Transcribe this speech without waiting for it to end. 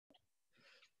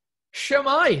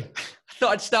Shemai. I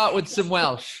thought I'd start with some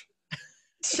Welsh.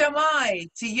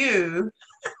 Shemai to you.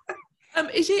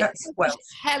 Is it Welsh.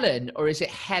 Helen or is it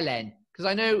Helen? Because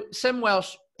I know some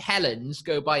Welsh Helens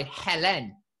go by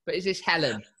Helen, but is this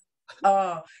Helen?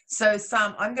 Oh, so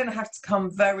Sam, I'm going to have to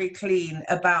come very clean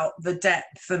about the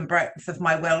depth and breadth of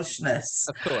my Welshness.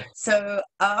 Of course. So,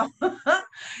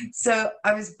 so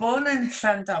I was born in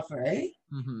Llandovery.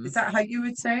 Mm-hmm. Is that how you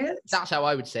would say it? That's how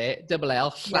I would say it. Double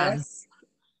L, Llan. Yes,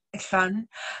 Llan.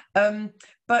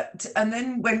 But and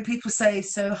then when people say,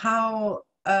 so how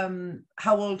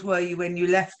old were you when you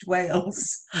left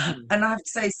Wales? Mm-hmm. And I have to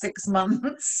say 6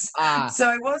 months. Ah. So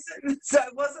I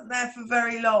wasn't there for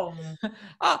very long.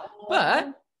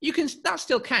 But you can. That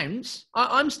still counts.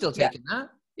 I'm still taking that.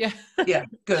 Yeah. Yeah.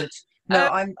 Good. No,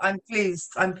 I'm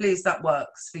pleased. I'm pleased that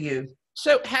works for you.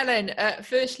 So Helen,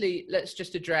 firstly, let's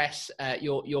just address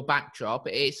your backdrop.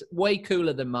 It's way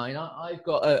cooler than mine. I've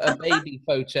got a baby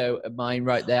photo of mine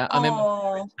right there. I'm in my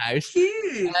parents' house.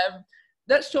 Cute.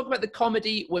 Let's talk about the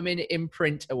Comedy Women in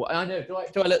Print Award. I know.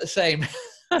 Do I look the same?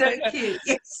 So cute.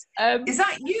 Yes. Is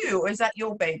that you or is that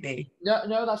your baby?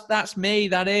 No, that's me.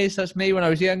 That's me when I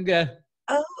was younger.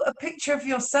 Oh, a picture of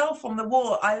yourself on the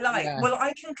wall. I like. Yeah. Well,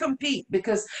 I can compete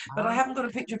but I haven't got a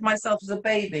picture of myself as a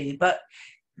baby. But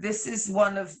this is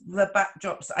one of the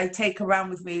backdrops I take around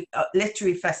with me at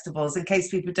literary festivals in case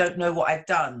people don't know what I've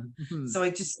done. Mm-hmm. So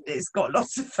it's got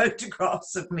lots of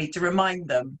photographs of me to remind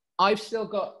them. I've still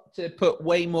got to put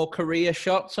way more career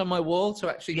shots on my wall to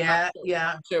actually match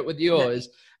it with yours.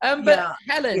 But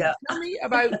Helen, tell me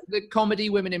about the Comedy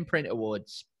Women in Print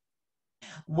Awards.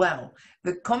 Well,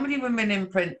 the Comedy Women in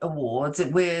Print Awards,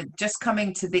 we're just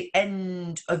coming to the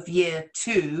end of year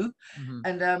 2. Mm-hmm.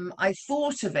 And I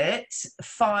thought of it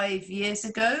 5 years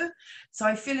ago. So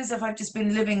I feel as if I've just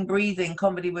been living, breathing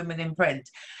Comedy Women in Print.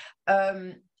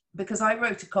 Because I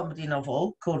wrote a comedy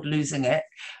novel called Losing It.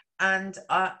 And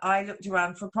I looked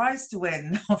around for a prize to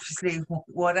win. Obviously,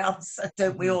 what else?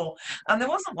 Don't we all? And there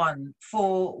wasn't one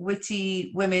for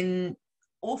witty women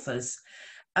authors.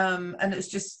 And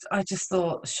I just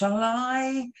thought, shall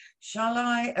I?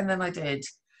 And then I did.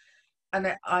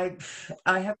 And I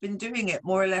have been doing it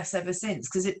more or less ever since,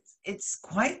 because it's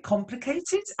quite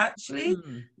complicated, actually,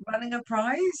 running a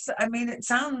prize. I mean, it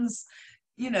sounds,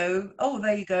 oh,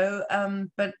 there you go.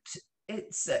 But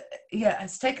it's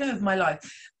taken over my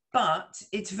life. But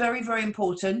it's very, very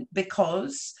important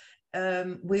because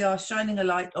we are shining a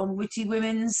light on witty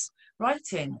women's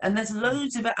writing, and there's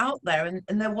loads of it out there,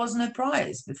 and there wasn't a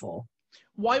prize before.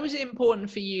 Why was it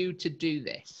important for you to do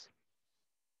this?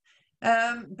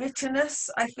 Bitterness,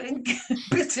 I think.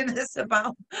 Bitterness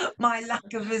about my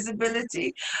lack of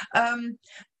visibility.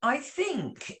 I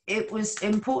think it was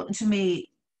important to me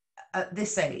at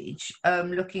this age,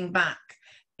 looking back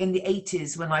in the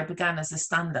 80s when I began as a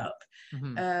stand-up.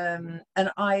 Mm-hmm.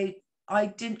 And I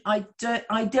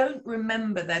don't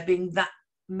remember there being that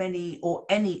many or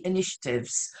any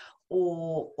initiatives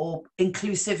or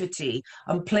inclusivity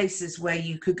and places where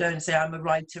you could go and say, I'm a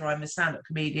writer, I'm a stand-up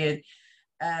comedian,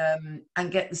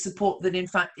 and get the support that in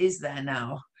fact is there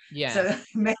now. Yeah. So,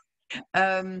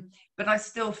 but I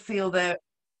still feel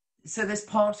so there's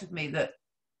part of me that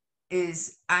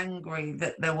is angry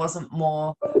that there wasn't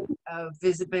more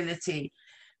visibility,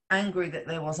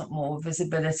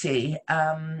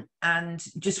 and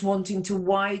just wanting to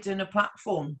widen a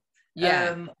platform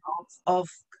of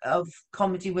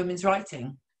comedy women's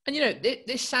writing. And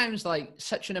this sounds like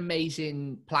such an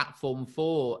amazing platform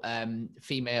for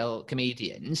female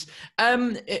comedians.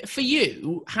 For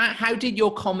you, how did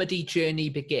your comedy journey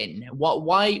begin?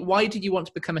 Why did you want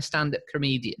to become a stand-up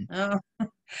comedian?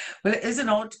 Well, it is an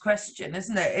odd question,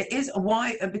 isn't it? It is.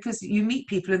 Why? Because you meet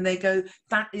people and they go,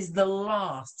 that is the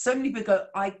last. So many people go,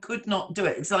 I could not do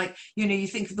it. It's like, you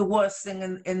think of the worst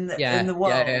thing in the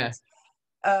world. Yeah.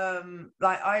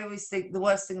 Like I always think the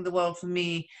worst thing in the world for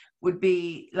me would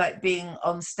be like being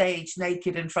on stage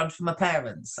naked in front of my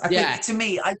parents. I think to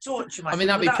me, I torture myself. I mean,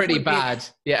 that'd be pretty bad.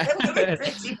 Yeah. It would be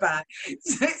pretty bad.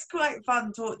 So it's quite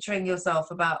fun torturing yourself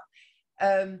about...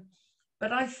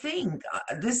 But I think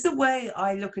this is the way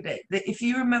I look at it, that if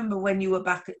you remember when you were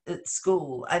back at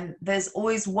school, and there's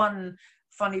always one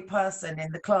funny person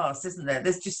in the class, isn't there?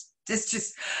 There's just,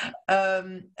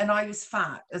 and I was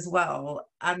fat as well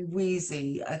and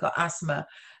wheezy. I got asthma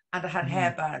and I had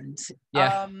hairband.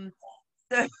 Yeah.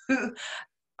 So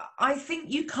I think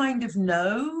you kind of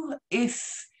know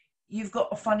if you've got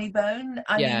a funny bone.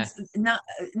 I mean,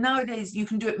 nowadays you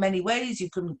can do it many ways.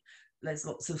 There's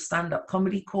lots of stand-up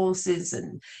comedy courses,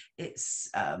 and it's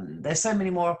there's so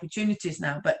many more opportunities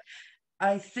now. But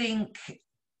I think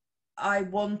I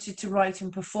wanted to write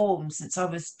and perform since I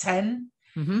was 10.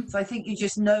 So I think you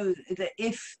just know that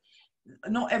if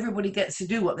not everybody gets to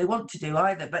do what they want to do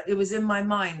either, but it was in my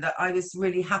mind that I was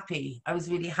really happy. I was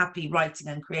really happy writing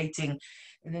and creating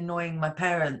and annoying my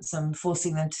parents and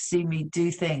forcing them to see me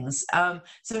do things.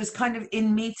 So it was kind of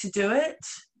in me to do it.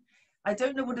 I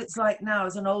don't know what it's like now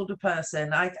as an older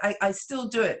person. I still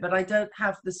do it, but I don't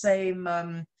have the same,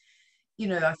 you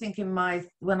know, I think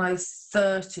when I was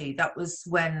 30, that was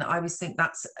when I always think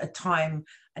that's a time,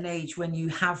 an age when you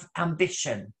have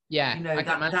ambition. Yeah, you know, I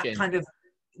can imagine. that kind of,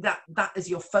 that is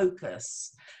your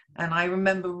focus. And I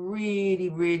remember really,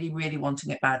 really, really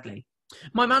wanting it badly.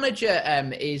 My manager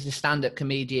is a stand-up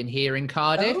comedian here in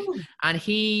Cardiff, and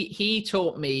he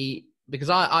taught me, because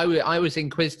I was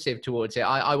inquisitive towards it.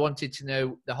 I wanted to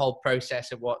know the whole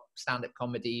process of what stand-up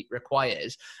comedy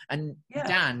requires. And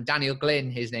Daniel Glynn,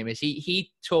 his name is,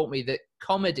 he taught me that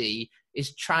comedy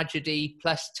is tragedy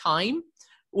plus time.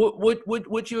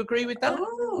 Would you agree with that?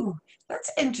 Oh,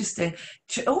 that's interesting.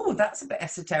 Oh, that's a bit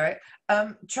esoteric.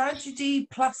 Tragedy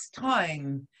plus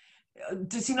time.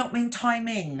 Does he not mean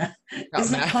timing?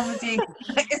 Isn't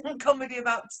comedy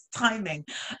about timing?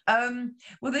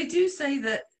 Well, they do say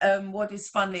that what is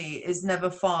funny is never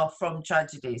far from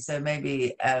tragedy. So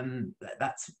maybe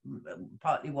that's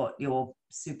partly what your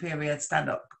superior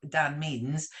stand-up Dan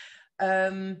means.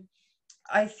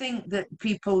 I think that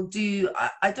people do.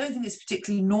 I don't think it's a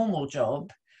particularly normal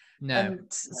job. No. And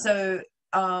so,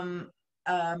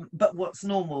 but what's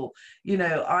normal? You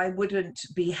know, I wouldn't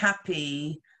be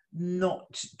happy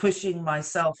not pushing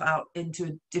myself out into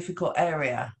a difficult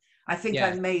area. I think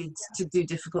I'm made to do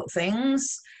difficult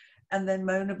things and then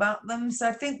moan about them. So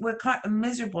I think we're quite a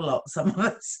miserable lot, some of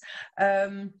us.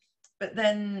 But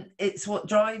then it's what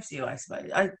drives you, I suppose.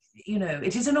 You know,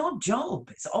 it is an odd job.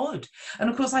 It's odd. And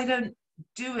of course, I don't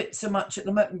do it so much at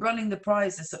the moment. Running the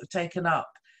prize is sort of taken up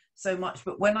so much,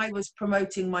 but when I was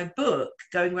promoting my book,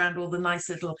 going around all the nice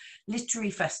little literary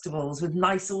festivals with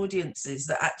nice audiences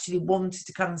that actually wanted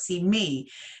to come and see me,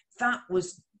 that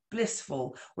was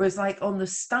blissful. Whereas like on the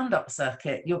stand-up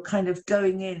circuit, you're kind of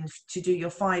going in to do your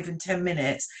 5 and 10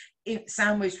 minutes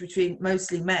sandwiched between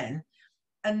mostly men,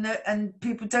 and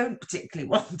people don't particularly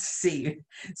want to see you,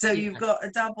 so you've got a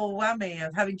double whammy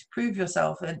of having to prove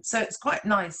yourself. And so it's quite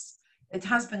nice. It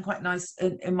has been quite nice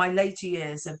in my later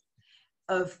years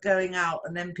of going out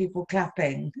and then people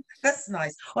clapping. That's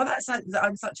nice. Oh, that's like,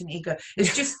 I'm such an ego.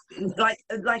 It's just like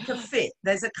a fit.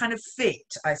 There's a kind of fit,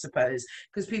 I suppose,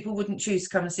 because people wouldn't choose to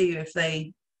come and see you if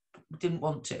they didn't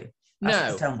want to. I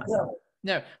have to tell myself.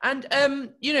 No.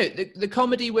 And you know, the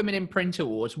Comedy Women in Print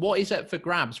Awards, what is up for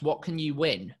grabs? What can you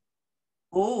win?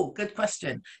 Oh, good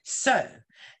question. So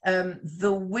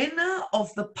the winner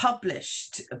of the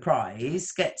published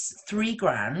prize gets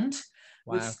 $3,000,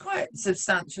 which is quite a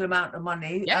substantial amount of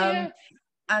money. And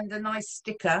a nice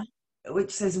sticker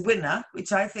which says winner,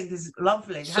 which I think is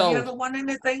lovely. Have you ever won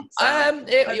anything?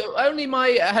 Only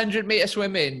my 100-meter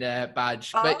swimming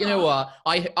badge, but you know what?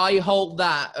 I hold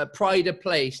that a pride of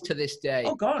place to this day.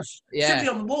 Oh gosh, it should be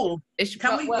on the wall.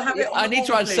 Can we have it on the wall? I need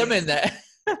to add some in there.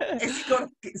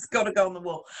 It's got to go on the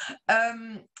wall.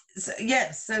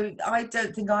 So I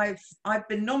don't think I've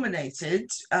been nominated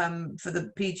for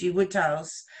the PG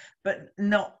Woodhouse, but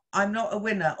I'm not a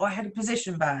winner. I had a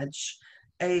position badge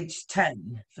age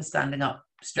 10 for standing up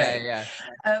straight.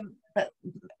 But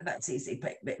that's easy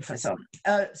for some.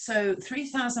 So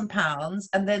 £3,000,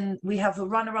 and then we have a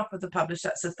runner-up of the published.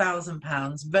 That's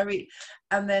 £1,000.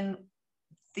 And then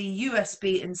the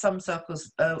USB in some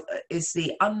circles is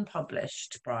the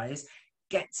unpublished prize,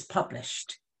 gets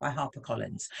published by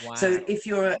HarperCollins. Wow. So if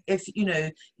you're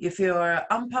an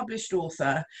unpublished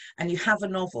author and you have a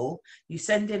novel, you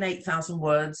send in 8,000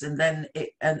 words and then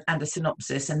and a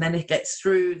synopsis, and then it gets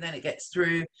through,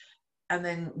 and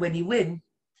then when you win,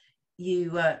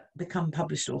 you become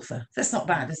published author. That's not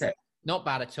bad, is it? Not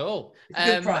bad at all. It's a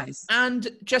good prize. And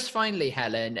just finally,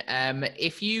 Helen,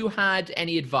 if you had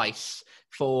any advice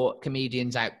for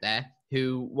comedians out there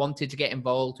who wanted to get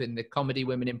involved in the Comedy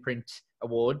Women in Print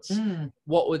Awards,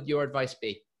 what would your advice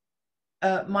be?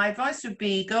 My advice would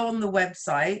be go on the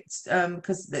website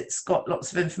because it's got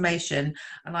lots of information,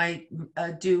 and I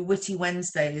do Witty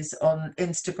Wednesdays on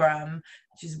Instagram,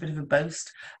 which is a bit of a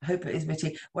boast. I hope it is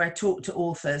witty, where I talk to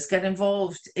authors, get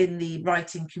involved in the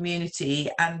writing community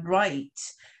and write,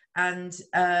 and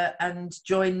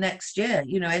join next year.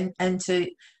 You know, and to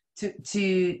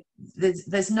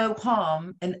there's no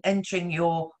harm in entering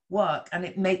your work, and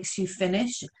it makes you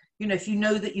finish. You know, if you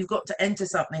know that you've got to enter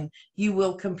something, you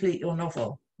will complete your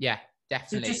novel. Yeah,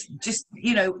 definitely. So just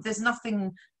you know, there's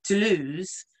nothing to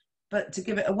lose but to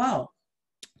give it a whirl.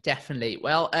 Definitely.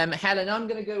 Well, Helen, I'm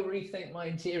going to go rethink my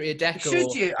interior decor.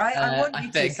 Should you? I want I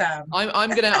you think. to, Sam. I'm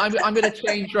gonna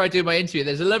change where I do my interview.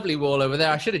 There's a lovely wall over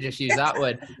there. I should have just used that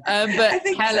one. I But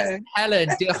think so. Helen,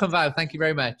 diolch yn fawr. Thank you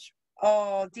very much.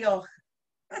 Oh, diolch.